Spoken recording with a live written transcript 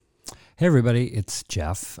Hey everybody, it's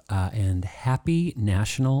Jeff, and happy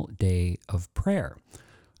National Day of Prayer.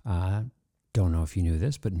 Don't know if you knew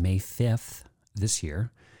this, but May 5th this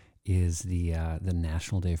year is the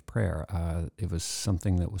National Day of Prayer. It was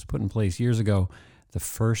something that was put in place years ago. The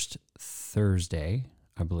first Thursday,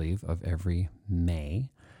 I believe, of every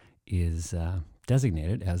May is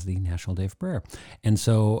designated as the National Day of Prayer. And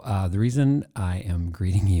so the reason I am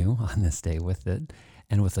greeting you on this day with it,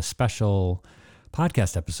 and with a special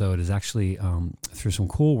podcast episode, is actually through some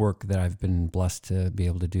cool work that I've been blessed to be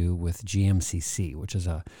able to do with GMCC, which is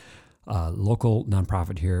a local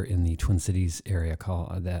nonprofit here in the Twin Cities area.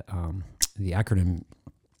 The acronym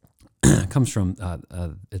comes from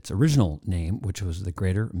its original name, which was the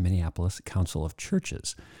Greater Minneapolis Council of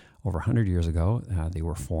Churches. Over 100 years ago, they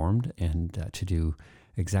were formed and to do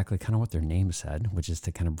exactly kind of what their name said, which is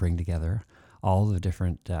to kind of bring together all the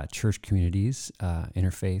different church communities,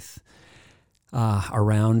 interfaith,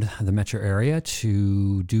 around the metro area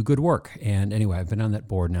to do good work. And anyway, I've been on that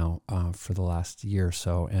board now for the last year or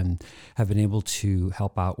so, and have been able to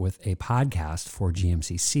help out with a podcast for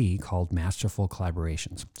GMCC called Masterful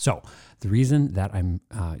Collaborations. So the reason that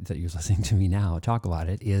that you're listening to me now talk about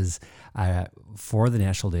it is for the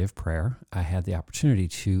National Day of Prayer, I had the opportunity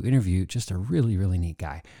to interview just a really, really neat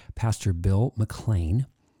guy. Pastor Bill McLean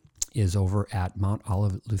is over at Mount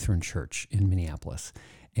Olive Lutheran Church in Minneapolis.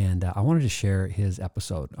 And I wanted to share his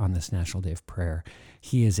episode on this National Day of Prayer.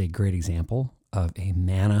 He is a great example of a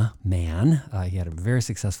MANNA man. He had a very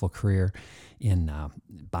successful career in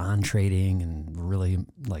bond trading and really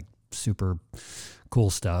super cool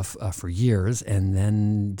stuff for years, and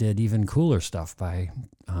then did even cooler stuff by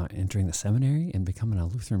entering the seminary and becoming a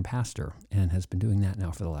Lutheran pastor, and has been doing that now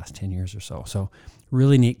for the last 10 years or so. So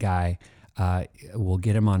really neat guy. We'll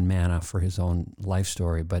get him on MANNA for his own life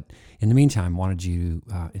story. But in the meantime, wanted you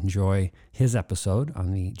to enjoy his episode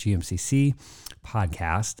on the GMCC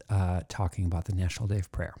podcast talking about the National Day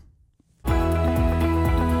of Prayer.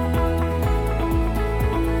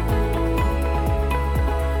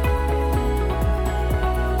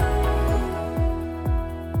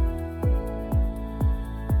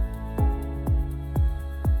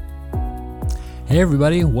 Hey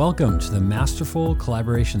everybody, welcome to the Masterful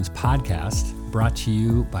Collaborations podcast, brought to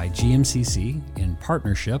you by GMCC in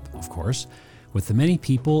partnership, of course, with the many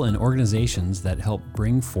people and organizations that help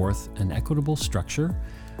bring forth an equitable structure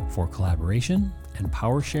for collaboration and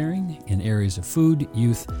power sharing in areas of food,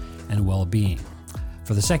 youth, and well-being.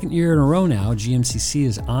 For the second year in a row now, GMCC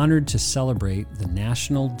is honored to celebrate the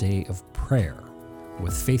National Day of Prayer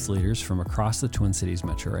with faith leaders from across the Twin Cities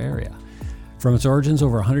metro area. From its origins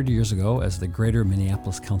over 100 years ago as the Greater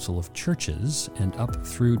Minneapolis Council of Churches and up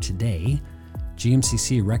through today,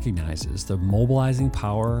 GMCC recognizes the mobilizing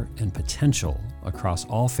power and potential across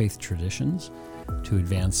all faith traditions to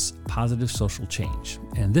advance positive social change.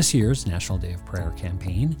 And this year's National Day of Prayer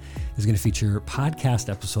campaign is going to feature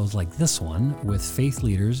podcast episodes like this one with faith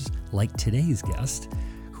leaders like today's guest,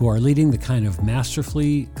 who are leading the kind of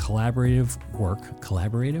masterfully collaborative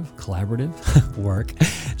work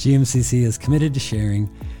GMCC is committed to sharing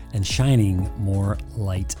and shining more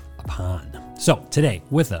light upon. So today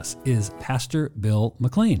with us is Pastor Bill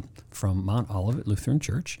McLean from Mount Olive Lutheran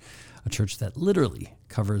Church, a church that literally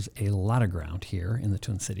covers a lot of ground here in the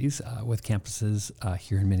Twin Cities, with campuses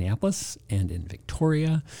here in Minneapolis and in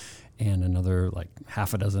Victoria, and another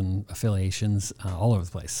half a dozen affiliations all over the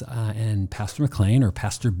place. And Pastor McLean, or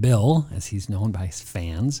Pastor Bill, as he's known by his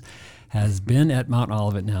fans, has been at Mount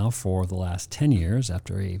Olivet now for the last 10 years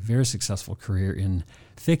after a very successful career in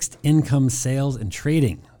fixed income sales and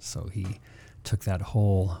trading. So he took that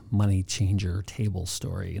whole money changer table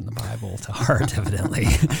story in the Bible to heart, evidently.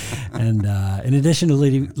 And in addition to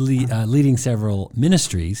leading several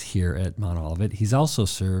ministries here at Mount Olivet, he's also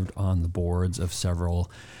served on the boards of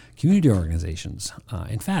several community organizations.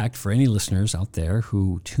 In fact, for any listeners out there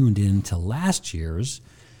who tuned in to last year's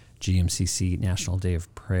GMCC National Day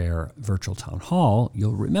of Prayer virtual town hall,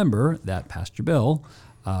 you'll remember that Pastor Bill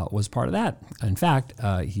was part of that. In fact,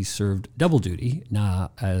 he served double duty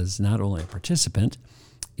as not only a participant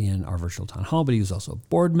in our virtual town hall, but he was also a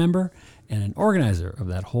board member and an organizer of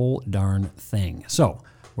that whole darn thing. So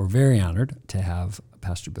we're very honored to have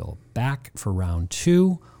Pastor Bill back for round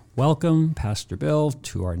 2. Welcome, Pastor Bill,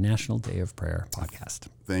 to our National Day of Prayer podcast.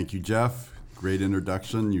 Thank you, Jeff. Great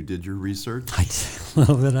introduction. You did your research. I did a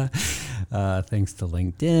little bit of, thanks to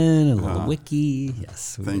LinkedIn, a little wiki.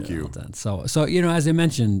 Yes, thank you. Done. So as I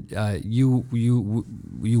mentioned, you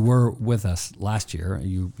were with us last year.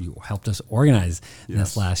 You helped us organize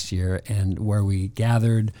this last year, and where we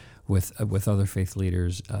gathered with other faith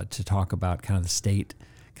leaders to talk about kind of the state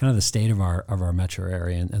kind of the state of our metro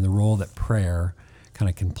area and the role that prayer kind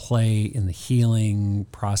of can play in the healing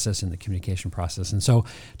process and the communication process. And so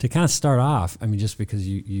to kind of start off, I mean, just because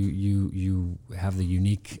you have the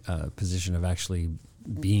unique position of actually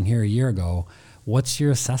being here a year ago, what's your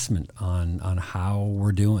assessment on how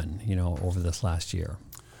we're doing, over this last year?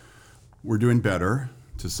 We're doing better.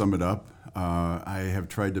 To sum it up, I have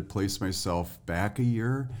tried to place myself back a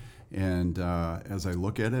year. And as I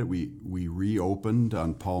look at it, we reopened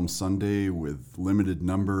on Palm Sunday with limited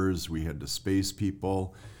numbers. We had to space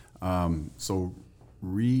people. So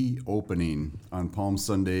reopening on Palm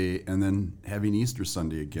Sunday and then having Easter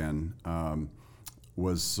Sunday again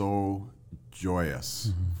was so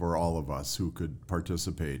joyous for all of us who could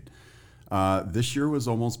participate. This year was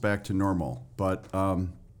almost back to normal. But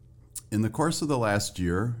in the course of the last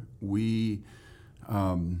year, we...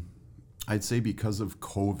 I'd say because of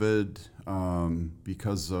COVID,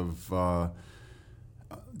 because of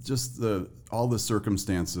just all the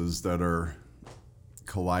circumstances that are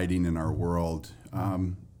colliding in our world,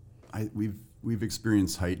 we've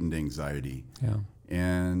experienced heightened anxiety. Yeah.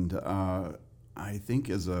 And I think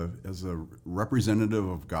as a representative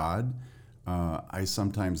of God, I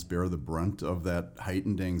sometimes bear the brunt of that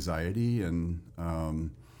heightened anxiety, and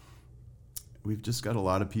we've just got a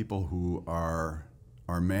lot of people who are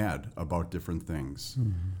mad about different things.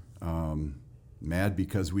 Mad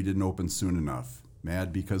because we didn't open soon enough.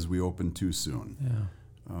 Mad because we opened too soon.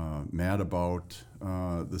 Yeah. Mad about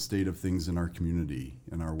the state of things in our community,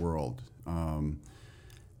 in our world.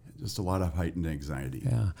 Just a lot of heightened anxiety.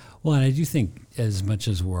 Yeah. Well, and I do think as much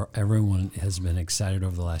as everyone has been excited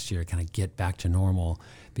over the last year to kind of get back to normal,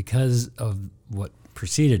 because of what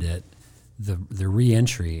preceded it, the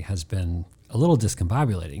re-entry has been a little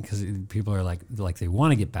discombobulating because people are like they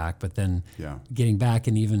want to get back, but then getting back,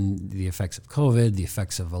 and even the effects of COVID, the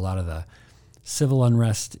effects of a lot of the civil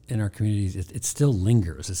unrest in our communities, it still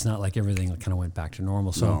lingers. It's not like everything kind of went back to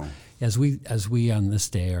normal. So as we on this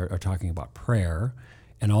day are talking about prayer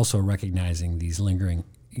and also recognizing these lingering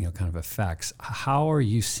kind of effects, how are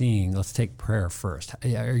you seeing, let's take prayer first.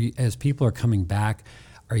 As people are coming back,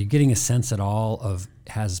 are you getting a sense at all of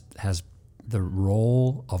has the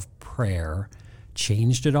role of prayer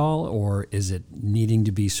changed at all, or is it needing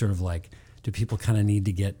to be sort of like, do people kind of need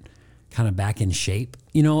to get kind of back in shape,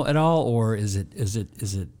 at all, or has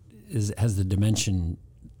the dimension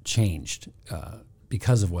changed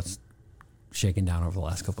because of what's shaken down over the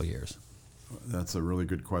last couple of years? That's a really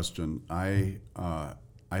good question. I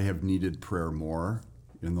have needed prayer more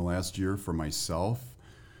in the last year for myself,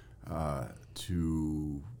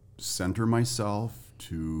 to center myself,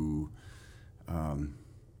 to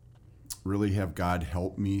really have God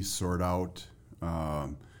help me sort out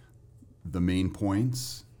the main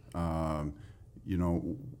points. What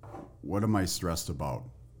am I stressed about?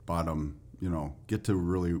 Get to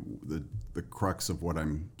really the crux of what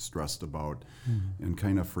I'm stressed about, and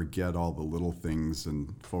kind of forget all the little things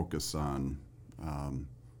and focus on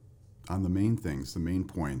the main things, the main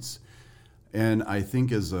points. And I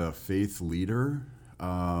think as a faith leader,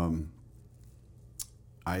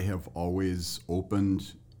 I have always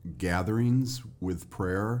opened gatherings with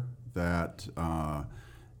prayer that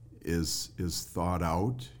is thought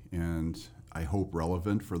out, and I hope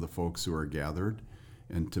relevant for the folks who are gathered,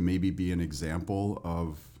 and to maybe be an example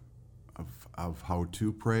of how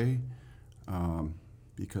to pray,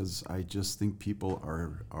 because I just think people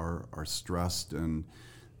are stressed, and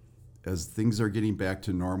as things are getting back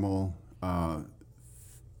to normal,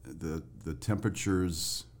 the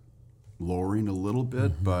temperatures lowering a little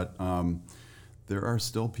bit, but there are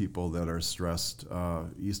still people that are stressed.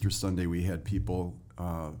 Easter Sunday, we had people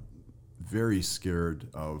very scared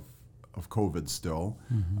of COVID still,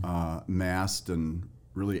 masked and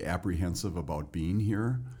really apprehensive about being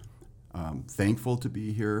here. Thankful to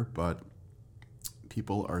be here, but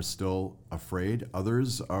people are still afraid.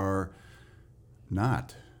 Others are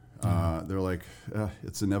not. They're like,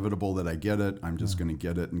 it's inevitable that I get it. I'm just going to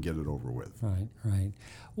get it and get it over with. Right.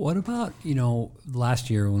 What about, last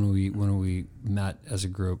year when we met as a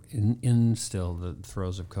group in still the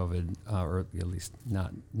throes of COVID, or at least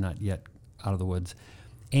not yet out of the woods,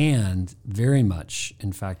 and very much,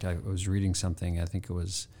 in fact, I was reading something, I think it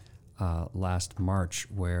was last March,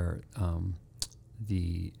 where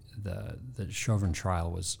the Chauvin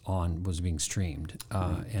trial was being streamed,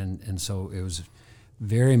 and so it was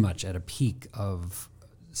very much at a peak of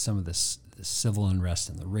some of the civil unrest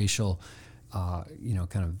and the racial,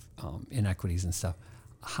 kind of inequities and stuff.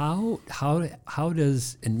 How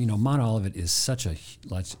does, and Mount Olivet is such a,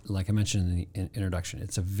 like I mentioned in the introduction,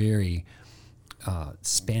 it's a very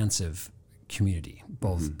expansive community,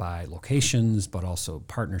 both by locations but also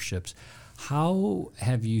partnerships. How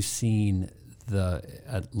have you seen the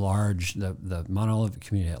Mount Olivet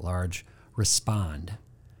community at large respond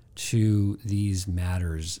to these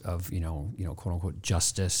matters of quote unquote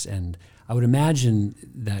justice? And I would imagine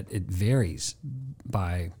that it varies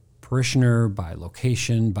by parishioner, by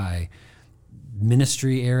location, by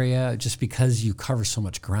ministry area, just because you cover so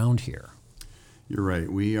much ground here. You're right.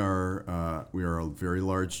 We are a very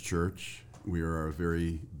large church. We are a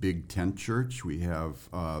very big tent church. We have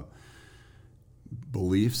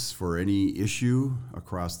beliefs for any issue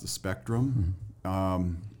across the spectrum.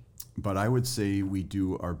 But I would say we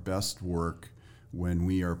do our best work when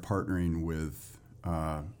we are partnering with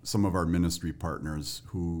some of our ministry partners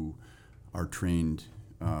who are trained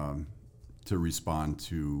to respond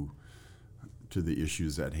to the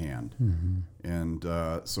issues at hand. And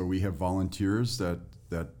so we have volunteers that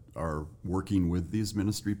are working with these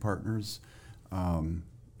ministry partners.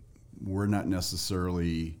 We're not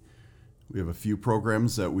necessarily, we have a few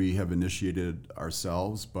programs that we have initiated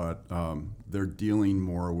ourselves, but they're dealing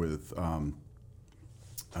more with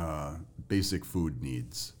basic food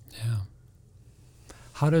needs. Yeah.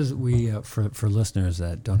 How does for listeners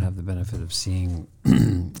that don't have the benefit of seeing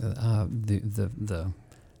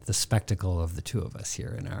the spectacle of the two of us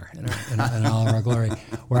here in all of our glory,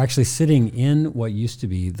 we're actually sitting in what used to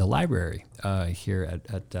be the library here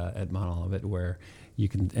at Mount Olivet, where you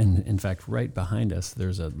can, and in fact, right behind us,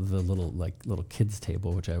 there's the little kids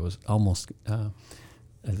table, which I was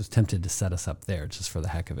tempted to set us up there just for the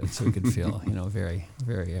heck of it, so we could feel, very,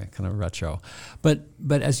 very kind of retro. But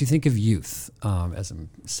as you think of youth, as I'm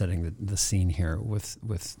setting the scene here with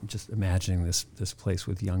just imagining this place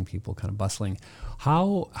with young people kind of bustling,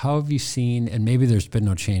 how have you seen? And maybe there's been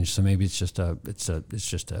no change, so maybe it's just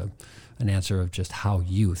an answer of just how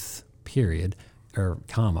youth, period, or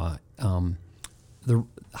comma,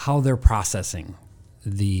 how they're processing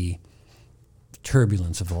the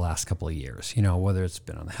turbulence of the last couple of years, whether it's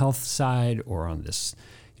been on the health side or on this,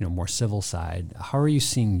 more civil side. How are you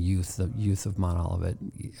seeing the youth of Mount Olivet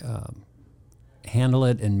handle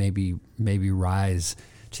it and maybe rise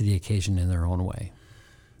to the occasion in their own way?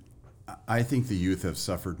 I think the youth have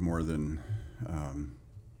suffered more than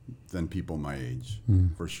people my age,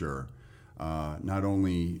 for sure. Not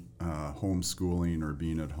only homeschooling or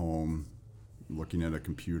being at home, looking at a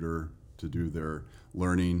computer to do their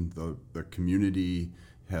learning, the community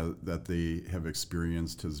that they have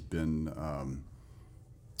experienced has been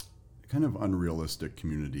kind of unrealistic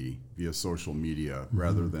community via social media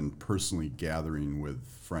rather than personally gathering with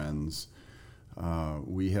friends.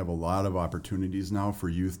 We have a lot of opportunities now for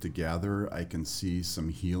youth to gather. I can see some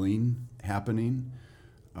healing happening,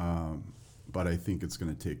 but I think it's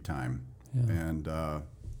going to take time. Yeah. And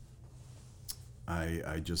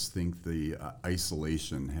I just think the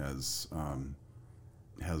isolation has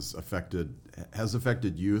affected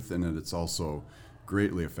youth, and it's also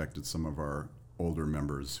greatly affected some of our older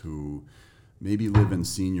members who maybe live in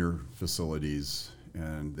senior facilities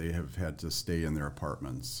and they have had to stay in their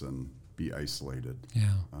apartments and be isolated.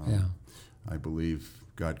 I believe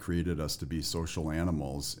God created us to be social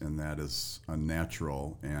animals, and that is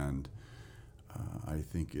unnatural, and I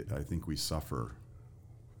think we suffer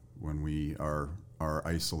when we are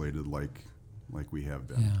isolated like we have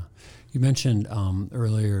been. Yeah, you mentioned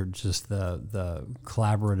earlier just the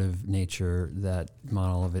collaborative nature that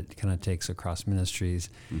Mount Olivet kind of takes across ministries,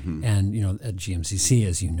 and at GMCC,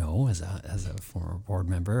 as as a former board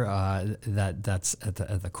member, that's at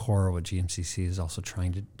the core of what GMCC is also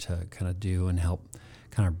trying to kind of do and help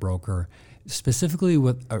kind of broker, specifically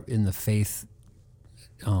in the faith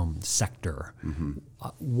sector.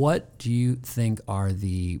 What do you think are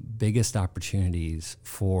the biggest opportunities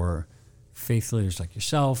for faith leaders like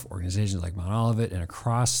yourself, organizations like Mount Olivet, and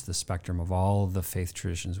across the spectrum of all of the faith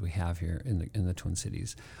traditions we have here in the Twin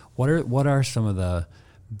Cities? What are some of the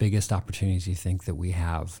biggest opportunities you think that we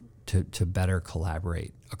have to better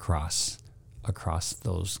collaborate across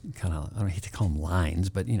those kind of, I don't hate to call them lines,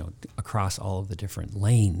 but across all of the different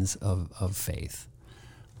lanes of faith?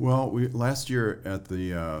 Well, last year at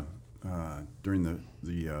the during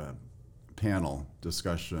the panel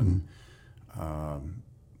discussion,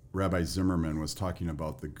 Rabbi Zimmerman was talking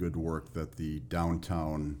about the good work that the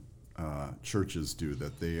downtown churches do,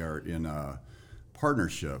 that they are in a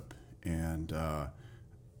partnership, and I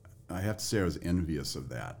have to say I was envious of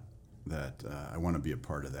that I want to be a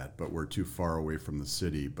part of that, but we're too far away from the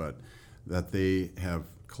city, but that they have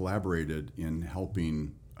collaborated in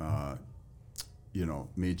helping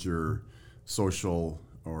major social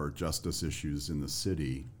or justice issues in the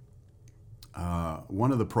city,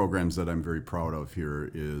 one of the programs that I'm very proud of here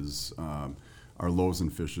is our Loaves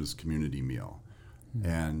and Fishes community meal.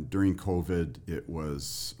 And during COVID, it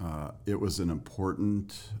was an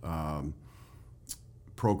important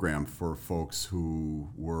program for folks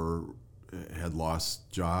who had lost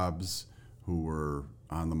jobs, who were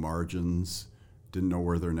on the margins, didn't know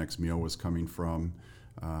where their next meal was coming from.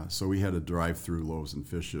 So we had to drive through Loaves and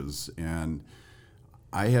Fishes, and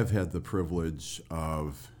I have had the privilege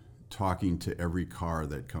of talking to every car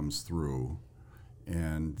that comes through,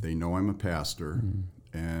 and they know I'm a pastor,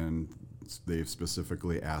 and they've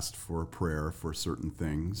specifically asked for prayer for certain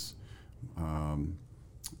things.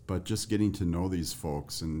 But just getting to know these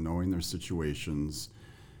folks and knowing their situations,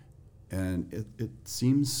 and it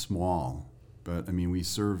seems small, but I mean, we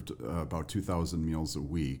served about 2,000 meals a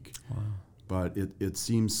week. Wow. But it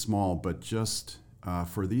seems small, but just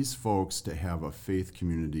for these folks to have a faith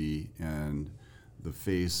community and the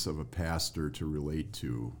face of a pastor to relate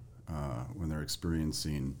to when they're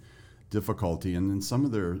experiencing difficulty, and in some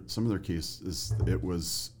of their cases, it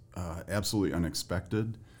was absolutely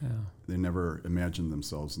unexpected. Yeah. They never imagined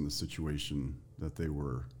themselves in the situation that they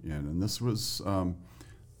were in, and this was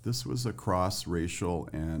across racial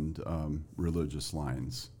and religious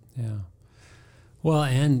lines. Yeah. Well,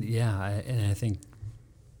 and I think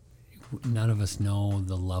none of us know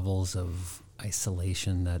the levels of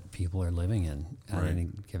isolation that people are living in at any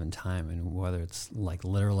given time, and whether it's like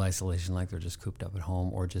literal isolation, like they're just cooped up at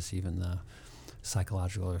home, or just even the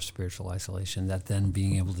psychological or spiritual isolation, that then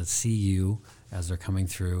being able to see you as they're coming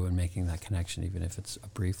through and making that connection, even if it's a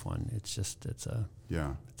brief one, it's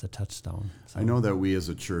a touchstone. So. I know that we as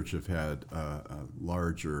a church have had a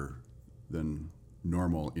larger than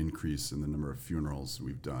normal increase in the number of funerals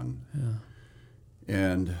we've done. Yeah.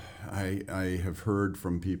 And I have heard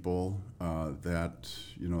from people that,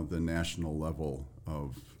 the national level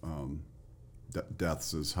of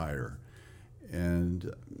deaths is higher.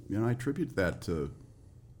 And, I attribute that to,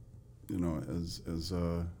 as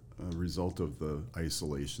a result of the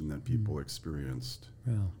isolation that people experienced.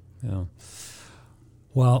 Yeah.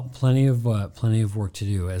 Well, plenty of work to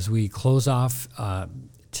do. As we close off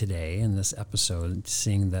today in this episode,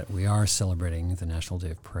 seeing that we are celebrating the National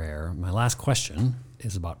Day of Prayer, my last question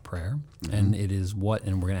is about prayer, and it is and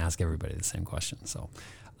we're going to ask everybody the same question. So,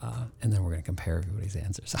 and then we're going to compare everybody's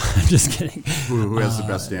answers. I'm just kidding. Who has the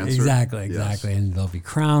best answer? Exactly. Yes. And they'll be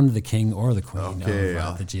crowned the king or the queen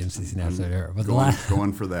of the GMCC National Day. But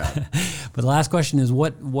going for that. But the last question is,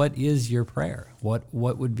 what is your prayer? What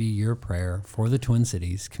would be your prayer for the Twin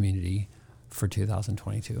Cities community for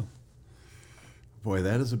 2022? Boy,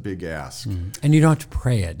 that is a big ask. And you don't have to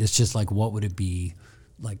pray it. It's just like, what would it be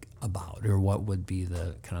like about, or what would be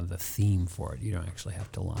the kind of the theme for it? You don't actually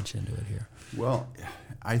have to launch into it here. Well,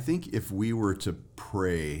 I think if we were to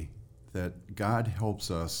pray that God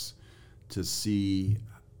helps us to see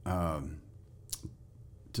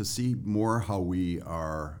more how we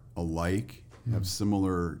are alike, have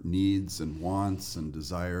similar needs and wants and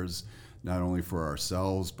desires, not only for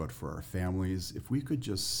ourselves but for our families. If we could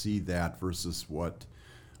just see that versus what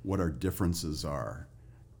our differences are,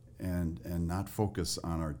 and not focus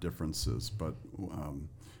on our differences, but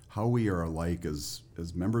how we are alike as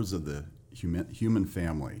members of the human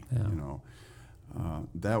family.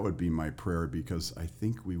 That would be my prayer, because I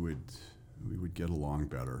think we would get along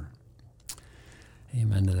better.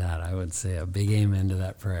 Amen to that. I would say a big amen to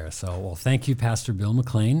that prayer. So, well, thank you, Pastor Bill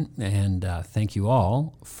McLean, and thank you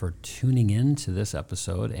all for tuning in to this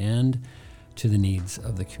episode and to the needs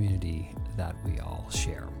of the community that we all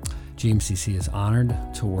share. GMCC is honored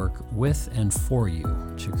to work with and for you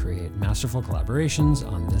to create masterful collaborations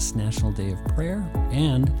on this National Day of Prayer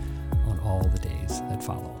and on all the days that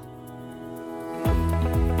follow.